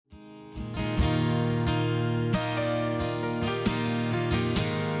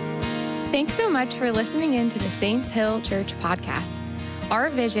Thanks so much for listening in to the Saints Hill Church podcast. Our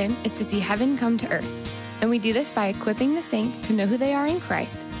vision is to see heaven come to earth, and we do this by equipping the saints to know who they are in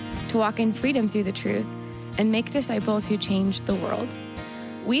Christ, to walk in freedom through the truth, and make disciples who change the world.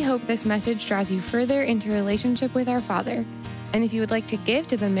 We hope this message draws you further into relationship with our Father, and if you would like to give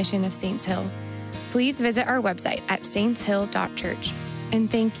to the mission of Saints Hill, please visit our website at saintshill.church.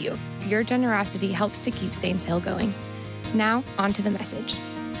 And thank you. Your generosity helps to keep Saints Hill going. Now, on to the message.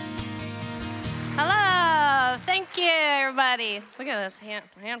 Hello. Thank you, everybody. Look at this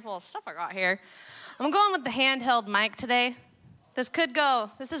handful of stuff I got here. I'm going with the handheld mic today. This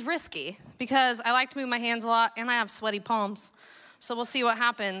is risky because I like to move my hands a lot and I have sweaty palms. So we'll see what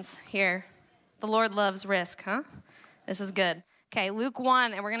happens here. The Lord loves risk, huh? This is good. Okay, Luke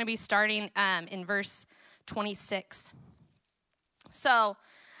 1, and we're going to be starting in verse 26. So,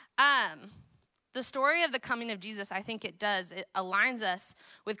 the story of the coming of Jesus, I think it aligns us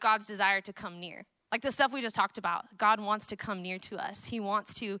with God's desire to come near. Like the stuff we just talked about, God wants to come near to us. He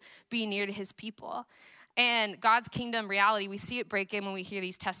wants to be near to his people. And God's kingdom reality, we see it break in when we hear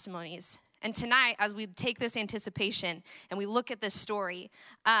these testimonies. And tonight, as we take this anticipation and we look at this story,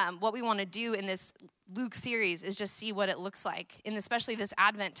 what we want to do in this Luke series is just see what it looks like, and especially this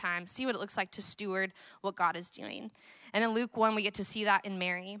Advent time, see what it looks like to steward what God is doing. And in Luke 1, we get to see that in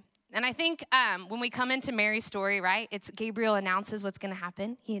Mary. And I think when we come into Mary's story, right, it's Gabriel announces what's going to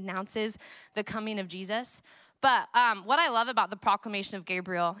happen. He announces the coming of Jesus. But what I love about the proclamation of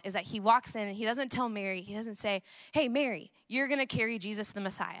Gabriel is that he walks in and he doesn't tell Mary, he doesn't say, hey, Mary, you're going to carry Jesus, the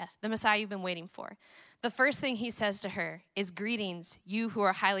Messiah you've been waiting for. The first thing he says to her is, greetings, you who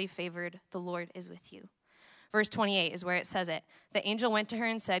are highly favored, the Lord is with you. Verse 28 is where it says it. The angel went to her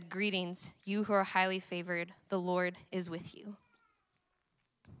and said, greetings, you who are highly favored, the Lord is with you.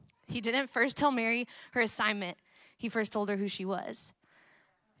 He didn't first tell Mary her assignment. He first told her who she was.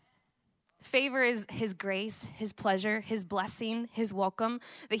 Favor is his grace, his pleasure, his blessing, his welcome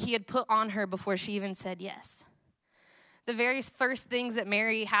that he had put on her before she even said yes. The very first things that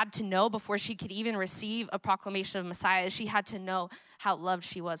Mary had to know before she could even receive a proclamation of Messiah is she had to know how loved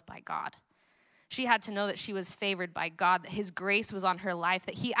she was by God. She had to know that she was favored by God, that his grace was on her life,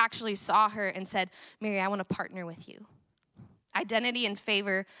 that he actually saw her and said, Mary, I want to partner with you. Identity and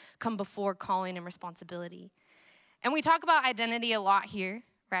favor come before calling and responsibility. And we talk about identity a lot here,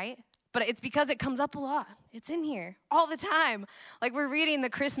 right? But it's because it comes up a lot. It's in here all the time. Like we're reading the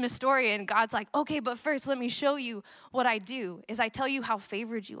Christmas story and God's like, okay, but first let me show you what I do is I tell you how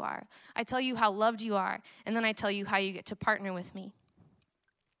favored you are. I tell you how loved you are. And then I tell you how you get to partner with me.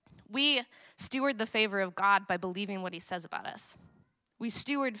 We steward the favor of God by believing what he says about us. We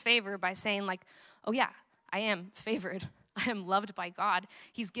steward favor by saying like, oh yeah, I am favored. I am loved by God.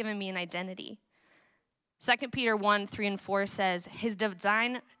 He's given me an identity. 2 Peter 1, 3 and 4 says, his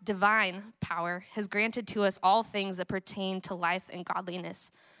divine power has granted to us all things that pertain to life and godliness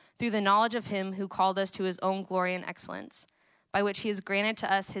through the knowledge of him who called us to his own glory and excellence, by which he has granted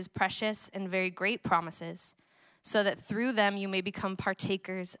to us his precious and very great promises, so that through them you may become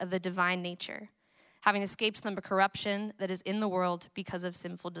partakers of the divine nature, having escaped the corruption that is in the world because of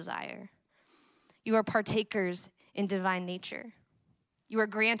sinful desire. You are partakers in divine nature. You are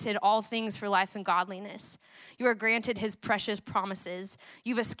granted all things for life and godliness. You are granted his precious promises.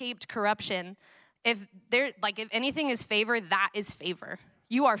 You've escaped corruption. If anything is favor, that is favor.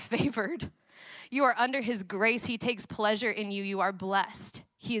 You are favored. You are under his grace. He takes pleasure in you. You are blessed.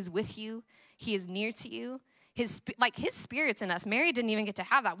 He is with you. He is near to you. His spirit's in us. Mary didn't even get to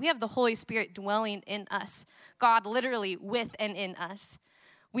have that. We have the Holy Spirit dwelling in us. God literally with and in us.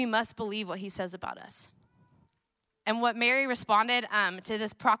 We must believe what he says about us. And what Mary responded to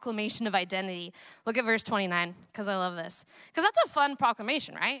this proclamation of identity, look at verse 29, because I love this. Because that's a fun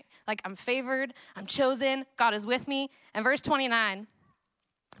proclamation, right? Like, I'm favored, I'm chosen, God is with me. And verse 29,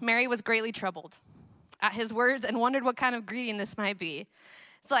 Mary was greatly troubled at his words and wondered what kind of greeting this might be.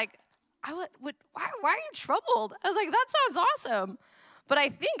 It's like, why are you troubled? I was like, that sounds awesome. But I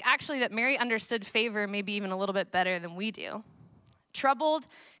think actually that Mary understood favor maybe even a little bit better than we do. Troubled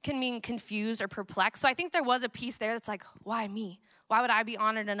can mean confused or perplexed. So I think there was a piece there that's like, why me? Why would I be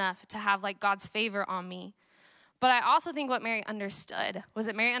honored enough to have like God's favor on me? But I also think what Mary understood was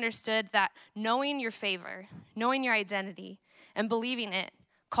that Mary understood that knowing your favor, knowing your identity, and believing it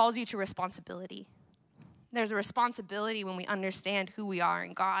calls you to responsibility. There's a responsibility when we understand who we are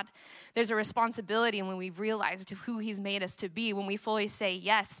in God. There's a responsibility when we've realized who he's made us to be, when we fully say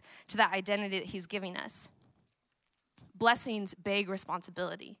yes to that identity that he's giving us. Blessings beg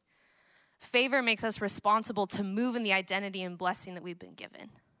responsibility. Favor makes us responsible to move in the identity and blessing that we've been given.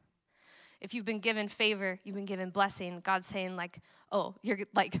 If you've been given favor, you've been given blessing, God's saying like, oh, you're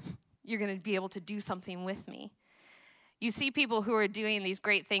like, you're going to be able to do something with me. You see people who are doing these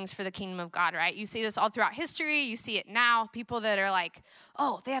great things for the kingdom of God, right? You see this all throughout history. You see it now. People that are like,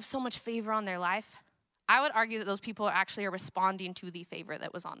 oh, they have so much favor on their life. I would argue that those people actually are responding to the favor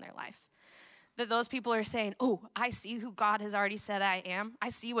that was on their life. That those people are saying, oh, I see who God has already said I am. I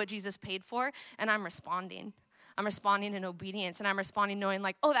see what Jesus paid for, and I'm responding. I'm responding in obedience, and I'm responding knowing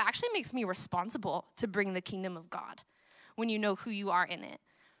like, oh, that actually makes me responsible to bring the kingdom of God when you know who you are in it.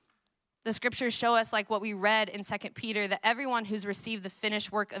 The scriptures show us, like what we read in 2 Peter, that everyone who's received the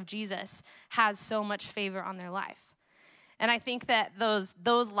finished work of Jesus has so much favor on their life. And I think that those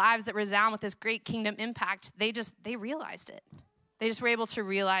lives that resound with this great kingdom impact, they realized it. They just were able to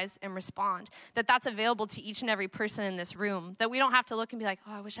realize and respond that that's available to each and every person in this room, that we don't have to look and be like,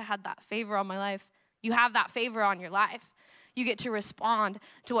 oh, I wish I had that favor on my life. You have that favor on your life. You get to respond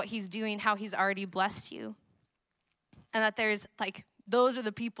to what he's doing, how he's already blessed you. And that there's like, those are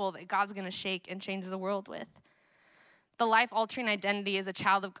the people that God's going to shake and change the world with. The life-altering identity as a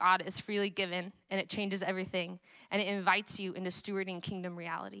child of God is freely given, and it changes everything. And it invites you into stewarding kingdom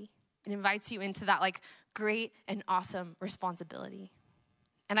reality. It invites you into that like great and awesome responsibility.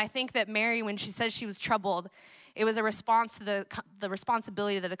 And I think that Mary, when she says she was troubled, it was a response to the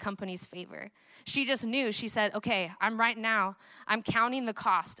responsibility that accompanies favor. She just knew. She said, okay, I'm counting the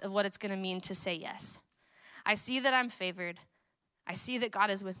cost of what it's going to mean to say yes. I see that I'm favored. I see that God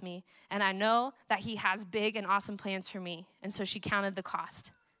is with me, and I know that he has big and awesome plans for me. And so she counted the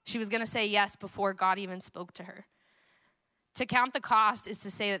cost. She was going to say yes before God even spoke to her. To count the cost is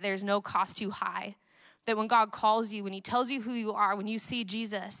to say that there's no cost too high. That when God calls you, when he tells you who you are, when you see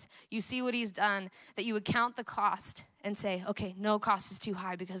Jesus, you see what he's done, that you would count the cost and say, okay, no cost is too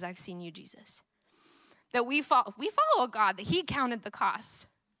high because I've seen you, Jesus. That we follow a God that he counted the cost.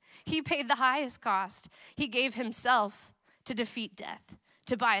 He paid the highest cost. He gave himself to defeat death,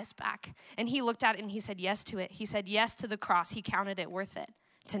 to buy us back. And he looked at it and he said yes to it. He said yes to the cross. He counted it worth it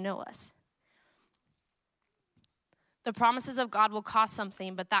to know us. The promises of God will cost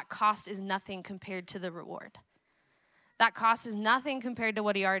something, but that cost is nothing compared to the reward. That cost is nothing compared to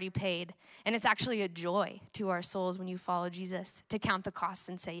what he already paid. And it's actually a joy to our souls when you follow Jesus to count the cost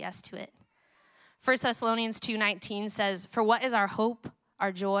and say yes to it. 1 Thessalonians 2:19 says, for what is our hope,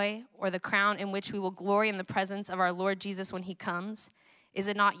 our joy, or the crown in which we will glory in the presence of our Lord Jesus when he comes? Is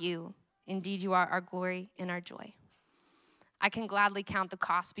it not you? Indeed, you are our glory and our joy. I can gladly count the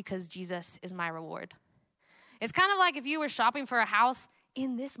cost because Jesus is my reward. It's kind of like if you were shopping for a house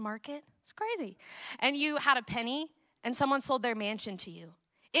in this market. It's crazy. And you had a penny and someone sold their mansion to you.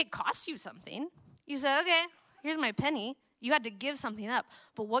 It cost you something. You said, okay, here's my penny. You had to give something up.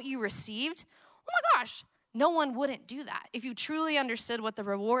 But what you received, oh my gosh, no one wouldn't do that. If you truly understood what the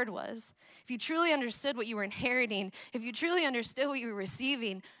reward was, if you truly understood what you were inheriting, if you truly understood what you were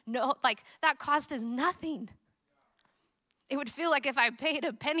receiving, no, like that cost is nothing. It would feel like if I paid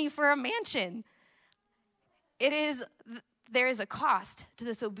a penny for a mansion. There is a cost to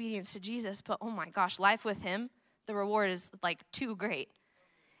this obedience to Jesus, but oh my gosh, life with him, the reward is like too great.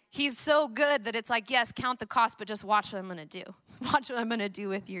 He's so good that it's like, yes, count the cost, but just watch what I'm going to do. Watch what I'm going to do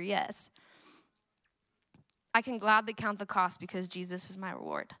with your yes. I can gladly count the cost because Jesus is my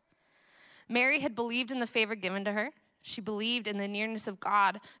reward. Mary had believed in the favor given to her. She believed in the nearness of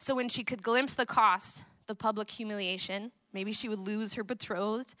God. So when she could glimpse the cost, the public humiliation, maybe she would lose her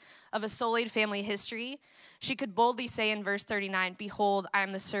betrothed of a Solid family history, she could boldly say in verse 39, behold, I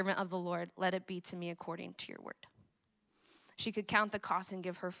am the servant of the Lord. Let it be to me according to your word. She could count the cost and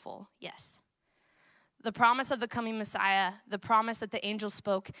give her full yes. The promise of the coming Messiah, the promise that the angel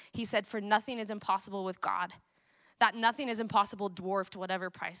spoke, he said, for nothing is impossible with God. That nothing is impossible dwarfed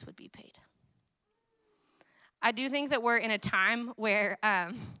whatever price would be paid. I do think that we're in a time where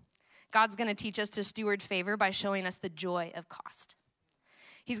God's going to teach us to steward favor by showing us the joy of cost.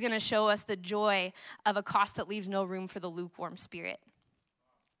 He's going to show us the joy of a cost that leaves no room for the lukewarm spirit.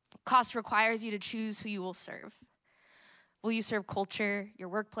 Cost requires you to choose who you will serve. Will you serve culture, your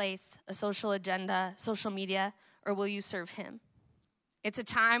workplace, a social agenda, social media, or will you serve him? It's a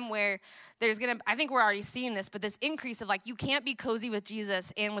time where I think we're already seeing this, but this increase of like, you can't be cozy with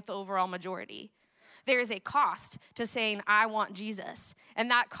Jesus and with the overall majority. There is a cost to saying, I want Jesus.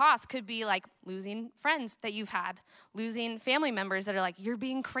 And that cost could be like losing friends that you've had, losing family members that are like, you're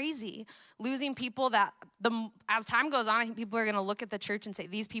being crazy, losing people that as time goes on, I think people are going to look at the church and say,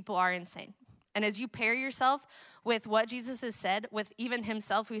 these people are insane. And as you pair yourself with what Jesus has said, with even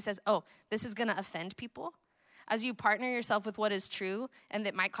himself, who he says, oh, this is going to offend people. As you partner yourself with what is true and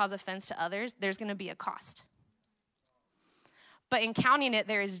that might cause offense to others, there's going to be a cost. But in counting it,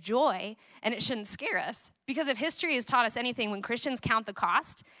 there is joy, and it shouldn't scare us. Because if history has taught us anything, when Christians count the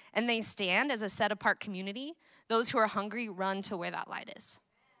cost and they stand as a set-apart community, those who are hungry run to where that light is.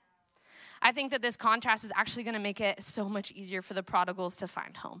 I think that this contrast is actually going to make it so much easier for the prodigals to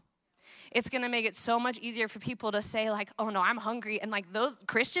find home. It's going to make it so much easier for people to say, like, oh, no, I'm hungry. And, like, those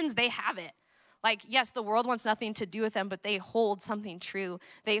Christians, they have it. Like, yes, the world wants nothing to do with them, but they hold something true.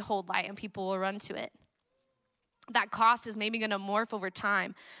 They hold light, and people will run to it. That cost is maybe going to morph over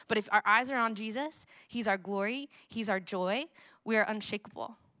time. But if our eyes are on Jesus, he's our glory, he's our joy, we are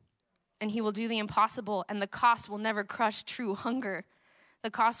unshakable. And he will do the impossible, and the cost will never crush true hunger. The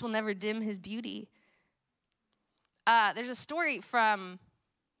cost will never dim his beauty. There's a story from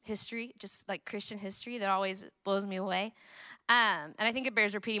history, just like Christian history, that always blows me away. And I think it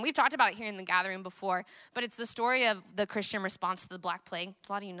bears repeating. We've talked about it here in the gathering before, but it's the story of the Christian response to the Black Plague.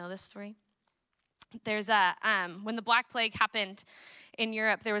 A lot of you know this story. There's when the Black Plague happened in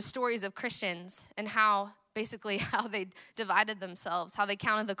Europe, there was stories of Christians and how they divided themselves, how they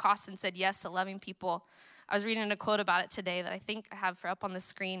counted the cost and said yes to loving people. I was reading a quote about it today that I think I have up on the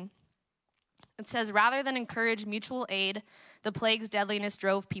screen. It says, rather than encourage mutual aid, the plague's deadliness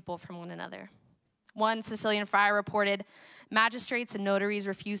drove people from one another. One Sicilian friar reported, magistrates and notaries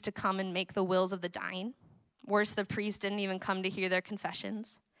refused to come and make the wills of the dying. Worse, the priests didn't even come to hear their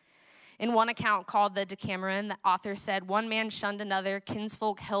confessions. In one account called the Decameron, the author said, one man shunned another,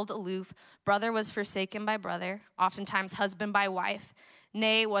 kinsfolk held aloof, brother was forsaken by brother, oftentimes husband by wife.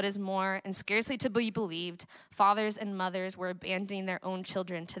 Nay, what is more, and scarcely to be believed, fathers and mothers were abandoning their own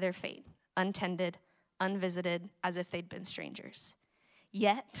children to their fate, untended, unvisited, as if they'd been strangers.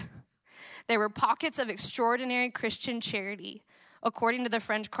 Yet, there were pockets of extraordinary Christian charity. According to the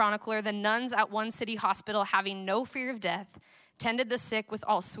French chronicler, the nuns at one city hospital, having no fear of death, tended the sick with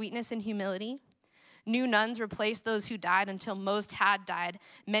all sweetness and humility. New nuns replaced those who died until most had died,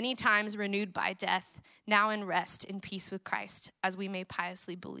 many times renewed by death, now in rest in peace with Christ, as we may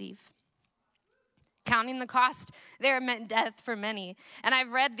piously believe. Counting the cost there meant death for many. And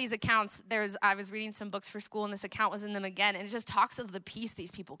I've read these accounts. I was reading some books for school, and this account was in them again, and it just talks of the peace these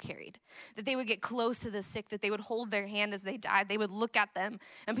people carried, that they would get close to the sick, that they would hold their hand as they died. They would look at them,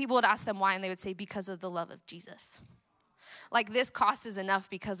 and people would ask them why, and they would say, because of the love of Jesus. Like, this cost is enough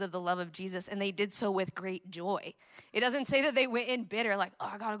because of the love of Jesus, and they did so with great joy. It doesn't say that they went in bitter, like, oh,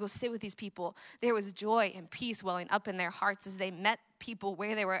 I got to go sit with these people. There was joy and peace welling up in their hearts as they met people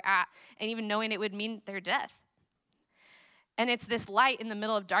where they were at, and even knowing it would mean their death. And it's this light in the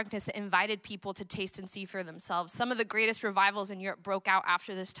middle of darkness that invited people to taste and see for themselves. Some of the greatest revivals in Europe broke out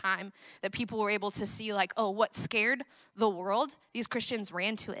after this time, that people were able to see, like, oh, what scared the world? These Christians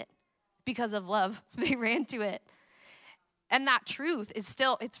ran to it because of love. They ran to it. And that truth is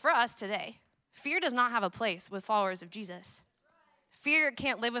still, it's for us today. Fear does not have a place with followers of Jesus. Fear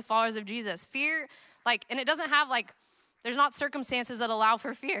can't live with followers of Jesus. Fear, and it doesn't have, there's not circumstances that allow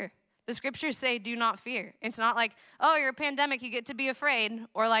for fear. The scriptures say, do not fear. It's not like, oh, you're a pandemic, you get to be afraid.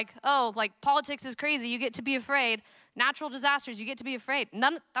 Or politics is crazy, you get to be afraid. Natural disasters, you get to be afraid.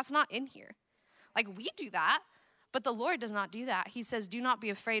 That's not in here. We do that, but the Lord does not do that. He says, do not be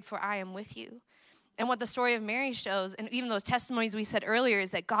afraid, for I am with you. And what the story of Mary shows, and even those testimonies we said earlier,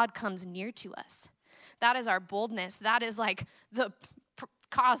 is that God comes near to us. That is our boldness. That is the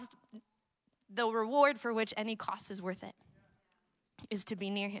cost, the reward for which any cost is worth it, is to be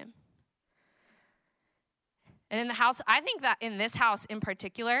near him. And in the house, I think that in this house in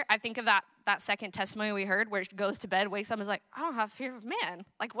particular, I think of that second testimony we heard where she goes to bed, wakes up and is like, I don't have fear of man.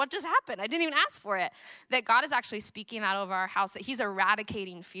 What just happened? I didn't even ask for it. That God is actually speaking that over our house, that he's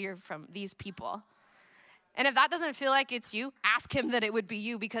eradicating fear from these people. And if that doesn't feel like it's you, ask him that it would be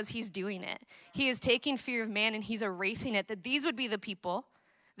you, because he's doing it. He is taking fear of man and he's erasing it, that these would be the people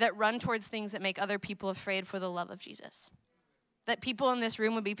that run towards things that make other people afraid for the love of Jesus. That people in this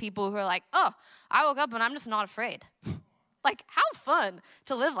room would be people who are like, oh, I woke up and I'm just not afraid. How fun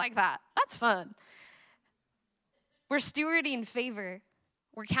to live like that. That's fun. We're stewarding favor.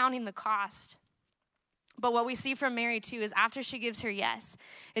 We're counting the cost. But what we see from Mary, too, is after she gives her yes,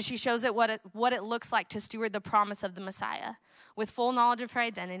 is she shows it what it looks like to steward the promise of the Messiah with full knowledge of her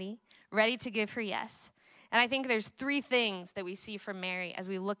identity, ready to give her yes. And I think there's three things that we see from Mary as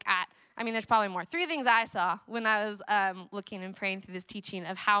we look at, there's probably more. Three things I saw when I was looking and praying through this teaching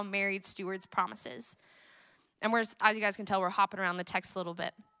of how Mary stewards promises. And as you guys can tell, we're hopping around the text a little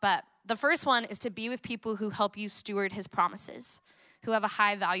bit. But the first one is to be with people who help you steward his promises, who have a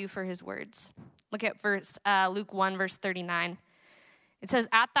high value for his words. Look at Luke 1, verse 39. It says,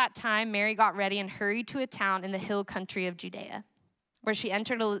 at that time, Mary got ready and hurried to a town in the hill country of Judea, where she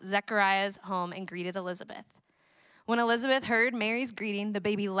entered Zechariah's home and greeted Elizabeth. When Elizabeth heard Mary's greeting, the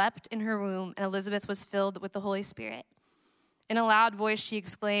baby leapt in her womb, and Elizabeth was filled with the Holy Spirit. In a loud voice, she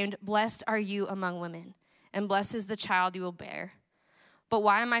exclaimed, "Blessed are you among women, and blessed is the child you will bear. But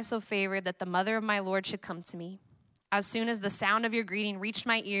why am I so favored that the mother of my Lord should come to me? As soon as the sound of your greeting reached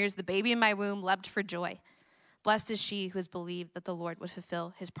my ears, the baby in my womb leapt for joy. Blessed is she who has believed that the Lord would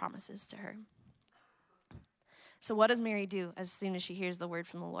fulfill his promises to her." So what does Mary do as soon as she hears the word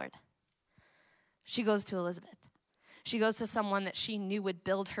from the Lord? She goes to Elizabeth. She goes to someone that she knew would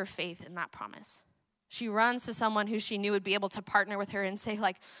build her faith in that promise. She runs to someone who she knew would be able to partner with her and say,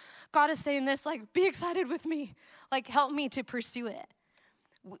 like, God is saying this, like, be excited with me. Like, help me to pursue it.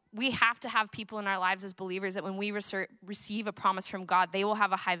 We have to have people in our lives as believers that when we receive a promise from God, they will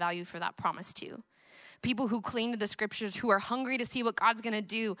have a high value for that promise too. People who cling to the scriptures, who are hungry to see what God's going to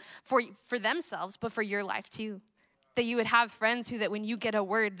do for themselves, but for your life too. That you would have friends who, that when you get a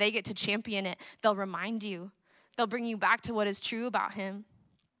word, they get to champion it. They'll remind you. They'll bring you back to what is true about him.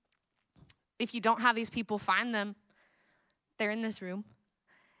 If you don't have these people, find them. They're in this room.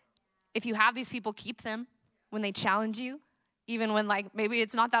 If you have these people, keep them when they challenge you. Even when, like, maybe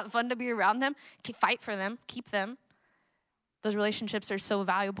it's not that fun to be around them, fight for them, keep them. Those relationships are so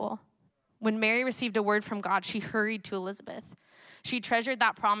valuable. When Mary received a word from God, she hurried to Elizabeth. She treasured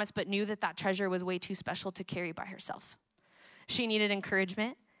that promise, but knew that that treasure was way too special to carry by herself. She needed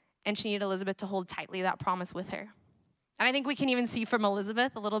encouragement, and she needed Elizabeth to hold tightly that promise with her. And I think we can even see from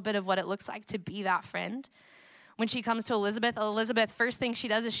Elizabeth a little bit of what it looks like to be that friend. When she comes to Elizabeth, first thing she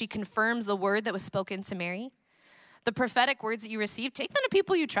does is she confirms the word that was spoken to Mary. The prophetic words that you receive, take them to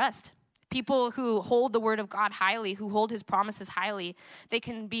people you trust. People who hold the word of God highly, who hold his promises highly. They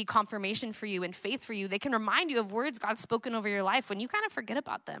can be confirmation for you and faith for you. They can remind you of words God's spoken over your life when you kind of forget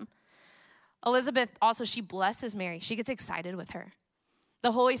about them. Elizabeth also, she blesses Mary. She gets excited with her.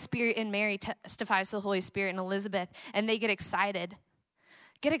 The Holy Spirit in Mary testifies to the Holy Spirit in Elizabeth, and they get excited.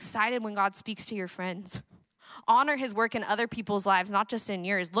 Get excited when God speaks to your friends. Honor his work in other people's lives, not just in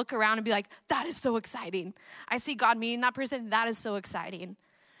yours. Look around and be like, that is so exciting. I see God meeting that person. That is so exciting.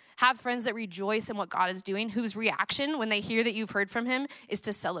 Have friends that rejoice in what God is doing, whose reaction when they hear that you've heard from him is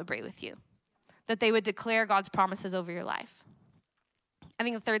to celebrate with you, that they would declare God's promises over your life. I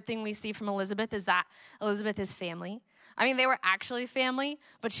think the third thing we see from Elizabeth is that Elizabeth is family. I mean, they were actually family,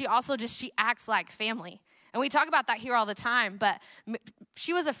 but she acts like family. And we talk about that here all the time, but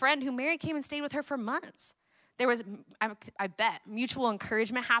she was a friend who Mary came and stayed with her for months. There was, I bet, mutual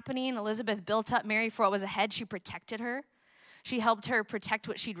encouragement happening. Elizabeth built up Mary for what was ahead. She protected her. She helped her protect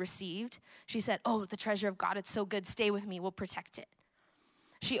what she'd received. She said, oh, the treasure of God, it's so good. Stay with me. We'll protect it.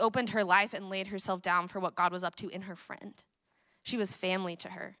 She opened her life and laid herself down for what God was up to in her friend. She was family to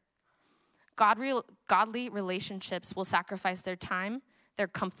her. Godly relationships will sacrifice their time, their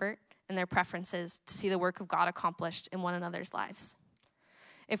comfort, and their preferences to see the work of God accomplished in one another's lives.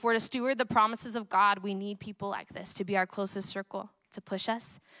 If we're to steward the promises of God, we need people like this to be our closest circle, to push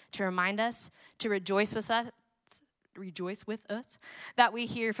us, to remind us, to rejoice with us that we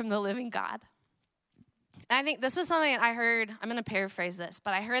hear from the living God. And I think this was something I heard, I'm going to paraphrase this,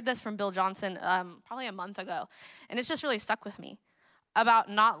 but I heard this from Bill Johnson probably a month ago, and it's just really stuck with me, about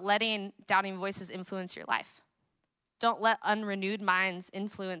not letting doubting voices influence your life. Don't let unrenewed minds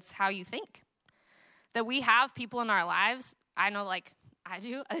influence how you think. That we have people in our lives, I know, like I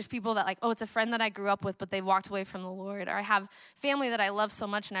do, there's people that like, oh, it's a friend that I grew up with, but they've walked away from the Lord. Or I have family that I love so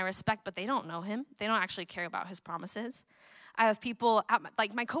much and I respect, but they don't know him. They don't actually care about his promises. I have people,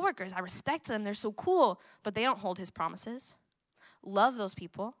 like my coworkers, I respect them. They're so cool, but they don't hold his promises. Love those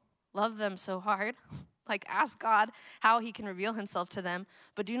people. Love them so hard. Like, ask God how he can reveal himself to them,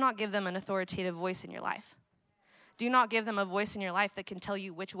 but do not give them an authoritative voice in your life. Do not give them a voice in your life that can tell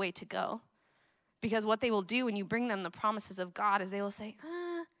you which way to go. Because what they will do when you bring them the promises of God is they will say,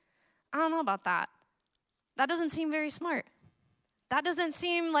 I don't know about that. That doesn't seem very smart. That doesn't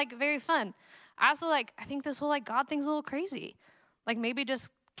seem like very fun. I think this whole God thing's a little crazy. Like, maybe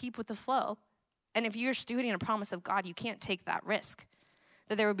just keep with the flow. And if you're stewarding a promise of God, you can't take that risk.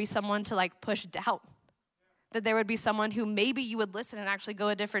 That there would be someone to push doubt. That there would be someone who maybe you would listen and actually go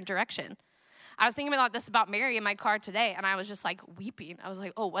a different direction. I was thinking about this about Mary in my car today, and I was just weeping. I was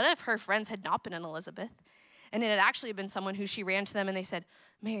like, oh, what if her friends had not been in Elizabeth? And it had actually been someone who she ran to them and they said,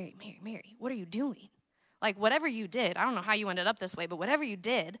 Mary, what are you doing? Whatever you did, I don't know how you ended up this way, but whatever you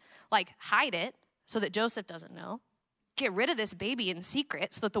did, hide it so that Joseph doesn't know. Get rid of this baby in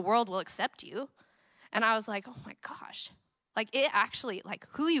secret so that the world will accept you. And I was like, oh my gosh. It actually,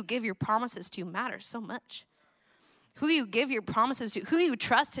 who you give your promises to matters so much. Who you give your promises to, who you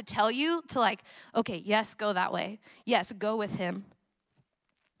trust to tell you to okay, yes, go that way. Yes, go with him.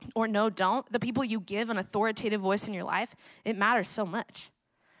 or no, don't, the people you give an authoritative voice in your life, it matters so much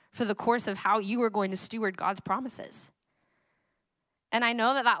for the course of how you are going to steward God's promises. And I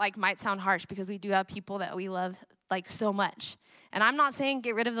know that like might sound harsh because we do have people that we love like so much. And I'm not saying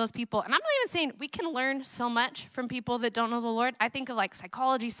get rid of those people. And I'm not even saying we can learn so much from people that don't know the Lord. I think of like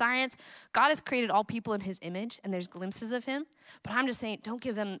psychology, science. God has created all people in his image, and there's glimpses of him. But I'm just saying, don't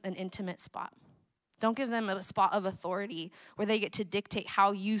give them an intimate spot. Don't give them a spot of authority where they get to dictate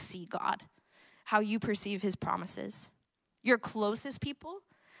how you see God, how you perceive his promises. Your closest people,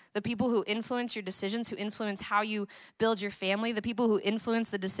 the people who influence your decisions, who influence how you build your family, the people who influence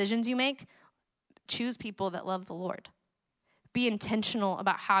the decisions you make, choose people that love the Lord. Be intentional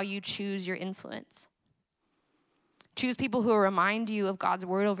about how you choose your influence. Choose people who will remind you of God's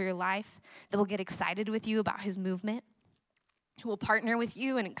word over your life, that will get excited with you about his movement, who will partner with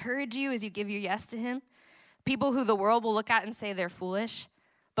you and encourage you as you give your yes to him. People who the world will look at and say they're foolish,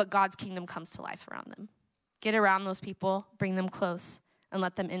 but God's kingdom comes to life around them. Get around those people, bring them close, and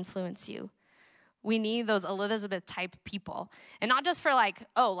let them influence you. We need those Elizabeth-type people. And not just for like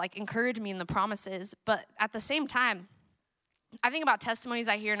encourage me in the promises, but at the same time, I think about testimonies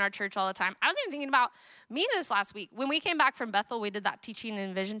I hear in our church all the time. I was even thinking about me this last week. When we came back from Bethel, we did that teaching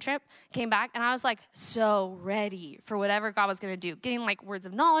and vision trip, came back, and I was like so ready for whatever God was going to do. Getting like words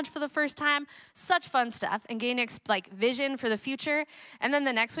of knowledge for the first time, such fun stuff, and getting like vision for the future. And then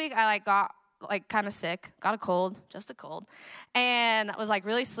the next week, I got kind of sick, got a cold, just a cold, and I was like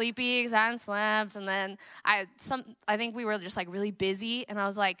really sleepy because I hadn't slept. And then I think we were just like really busy, and I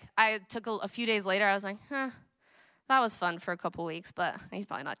was like, I took a few days later, I was like, that was fun for a couple weeks, but he's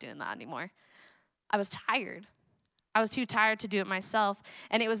probably not doing that anymore. I was tired. I was too tired to do it myself.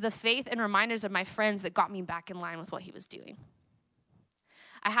 And it was the faith and reminders of my friends that got me back in line with what he was doing.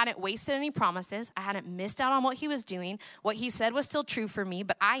 I hadn't wasted any promises. I hadn't missed out on what he was doing. What he said was still true for me,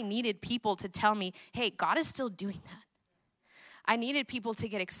 but I needed people to tell me, hey, God is still doing that. I needed people to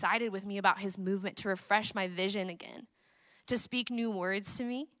get excited with me about his movement, to refresh my vision again, to speak new words to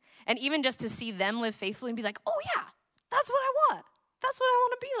me, and even just to see them live faithfully and be like, oh yeah, that's what I want. That's what I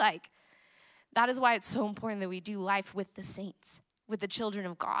want to be like. That is why it's so important that we do life with the saints, with the children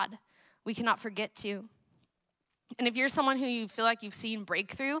of God. We cannot forget to. And if you're someone who you feel like you've seen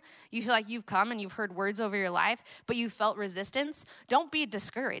breakthrough, you feel like you've come and you've heard words over your life, but you felt resistance, don't be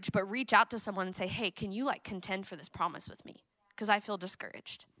discouraged, but reach out to someone and say, hey, can you contend for this promise with me? Because I feel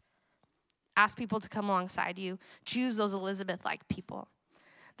discouraged. Ask people to come alongside you. Choose those Elizabeth-like people.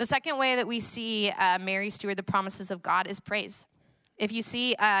 The second way that we see Mary steward the promises of God is praise. If you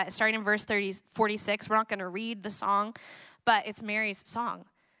see, starting in verse 46, we're not going to read the song, but it's Mary's song.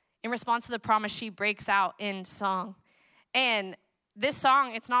 In response to the promise, she breaks out in song. And this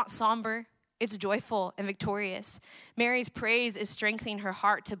song, it's not somber. It's joyful and victorious. Mary's praise is strengthening her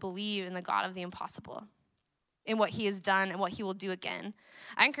heart to believe in the God of the impossible, in what he has done and what he will do again.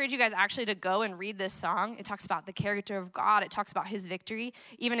 I encourage you guys actually to go and read this song. It talks about the character of God. It talks about his victory.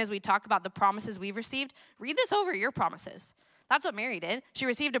 Even as we talk about the promises we've received, read this over your promises. That's what Mary did. She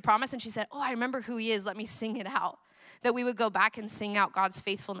received a promise and she said, oh, I remember who he is. Let me sing it out. That we would go back and sing out God's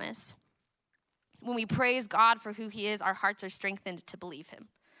faithfulness. When we praise God for who he is, our hearts are strengthened to believe him,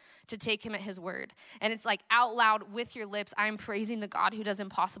 to take him at his word. And it's like out loud with your lips, I'm praising the God who does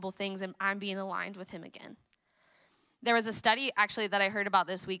impossible things, and I'm being aligned with him again. There was a study actually that I heard about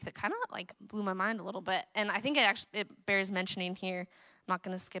this week that kind of blew my mind a little bit. And I think it bears mentioning here. I'm not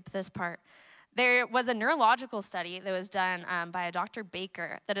going to skip this part. There was a neurological study that was done by a Dr.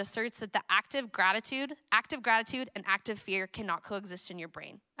 Baker that asserts that the active gratitude and active fear cannot coexist in your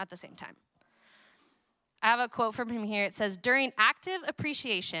brain at the same time. I have a quote from him here. It says, during active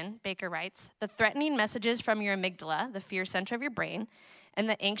appreciation, Baker writes, the threatening messages from your amygdala, the fear center of your brain, and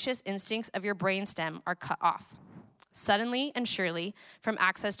the anxious instincts of your brainstem are cut off, suddenly and surely, from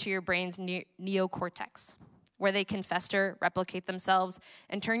access to your brain's neocortex, where they can fester, replicate themselves,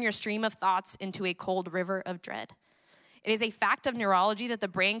 and turn your stream of thoughts into a cold river of dread. It is a fact of neurology that the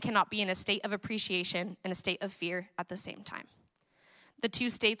brain cannot be in a state of appreciation and a state of fear at the same time. The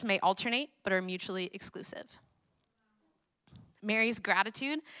two states may alternate, but are mutually exclusive. Mary's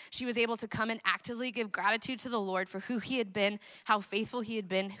gratitude, she was able to come and actively give gratitude to the Lord for who he had been, how faithful he had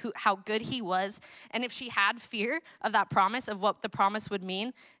been, how good he was. And if she had fear of that promise, of what the promise would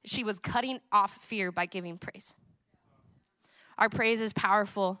mean, she was cutting off fear by giving praise. Our praise is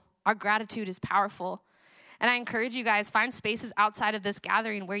powerful. Our gratitude is powerful. And I encourage you guys, find spaces outside of this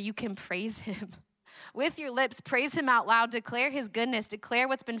gathering where you can praise him. With your lips, praise him out loud, declare his goodness, declare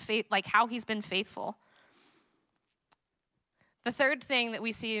what's been how he's been faithful. The third thing that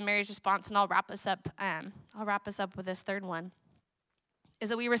we see in Mary's response, and I'll wrap us up with this third one, is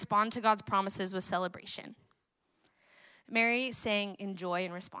that we respond to God's promises with celebration. Mary sang in joy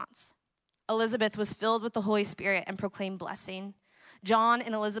in response. Elizabeth was filled with the Holy Spirit and proclaimed blessing. John,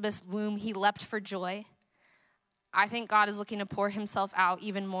 in Elizabeth's womb, he leapt for joy. I think God is looking to pour himself out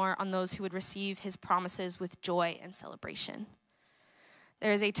even more on those who would receive his promises with joy and celebration.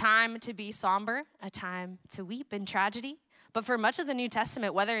 There is a time to be somber, a time to weep in tragedy. But for much of the New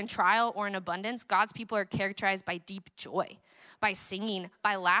Testament, whether in trial or in abundance, God's people are characterized by deep joy, by singing,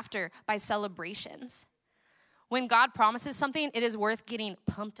 by laughter, by celebrations. When God promises something, it is worth getting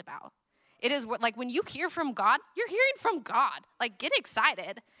pumped about. It is like when you hear from God, you're hearing from God. Like, get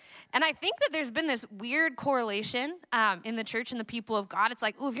excited. And I think that there's been this weird correlation in the church and the people of God. It's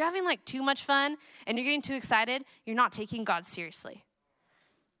like, oh, if you're having like too much fun and you're getting too excited, you're not taking God seriously.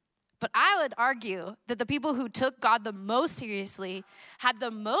 But I would argue that the people who took God the most seriously had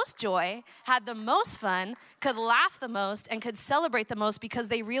the most joy, had the most fun, could laugh the most, and could celebrate the most because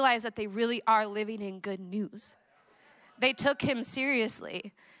they realized that they really are living in good news. They took him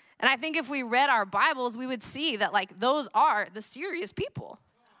seriously. And I think if we read our Bibles, we would see that like those are the serious people,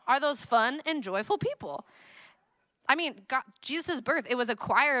 are those fun and joyful people. I mean, Jesus' birth, it was a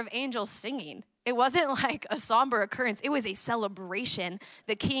choir of angels singing. It wasn't like a somber occurrence. It was a celebration.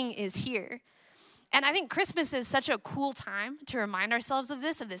 The King is here. And I think Christmas is such a cool time to remind ourselves of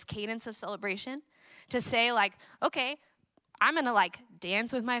this cadence of celebration, to say like, okay, I'm going to like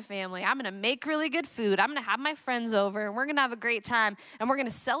dance with my family. I'm going to make really good food. I'm going to have my friends over, and we're going to have a great time, and we're going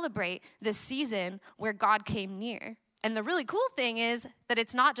to celebrate this season where God came near. And the really cool thing is that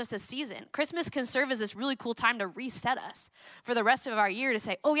it's not just a season. Christmas can serve as this really cool time to reset us for the rest of our year, to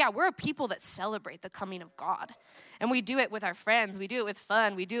say, oh yeah, we're a people that celebrate the coming of God. And we do it with our friends. We do it with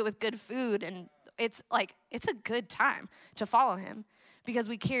fun. We do it with good food. And it's like, it's a good time to follow him because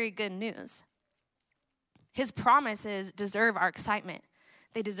we carry good news. His promises deserve our excitement.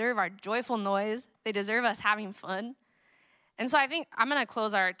 They deserve our joyful noise. They deserve us having fun. And so I think I'm going to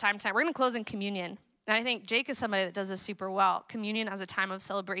close our time tonight. We're going to close in communion. And I think Jake is somebody that does this super well, communion as a time of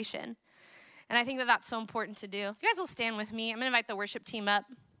celebration. And I think that that's so important to do. If you guys will stand with me, I'm going to invite the worship team up.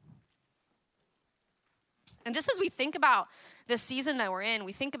 And just as we think about this season that we're in,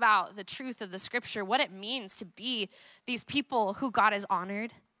 we think about the truth of the scripture, what it means to be these people who God has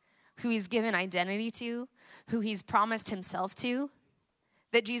honored, who he's given identity to, who he's promised himself to,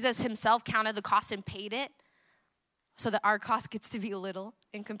 that Jesus himself counted the cost and paid it so that our cost gets to be little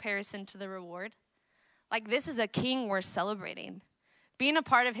in comparison to the reward. Like, this is a king worth celebrating. Being a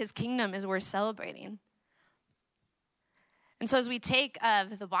part of his kingdom is worth celebrating. And so as we take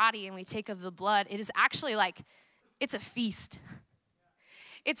of the body and we take of the blood, it is actually like, it's a feast.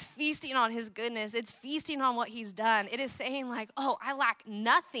 It's feasting on his goodness. It's feasting on what he's done. It is saying like, oh, I lack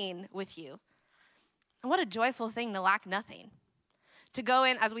nothing with you. And what a joyful thing to lack nothing. To go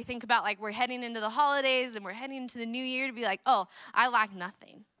in, as we think about like we're heading into the holidays and we're heading into the new year, to be like, oh, I lack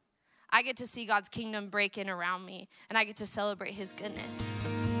nothing. I get to see God's kingdom break in around me, and I get to celebrate his goodness.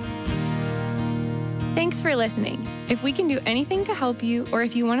 Thanks for listening. If we can do anything to help you, or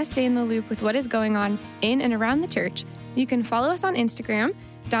if you want to stay in the loop with what is going on in and around the church, you can follow us on Instagram,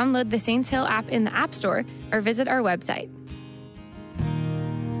 download the Saints Hill app in the App Store, or visit our website.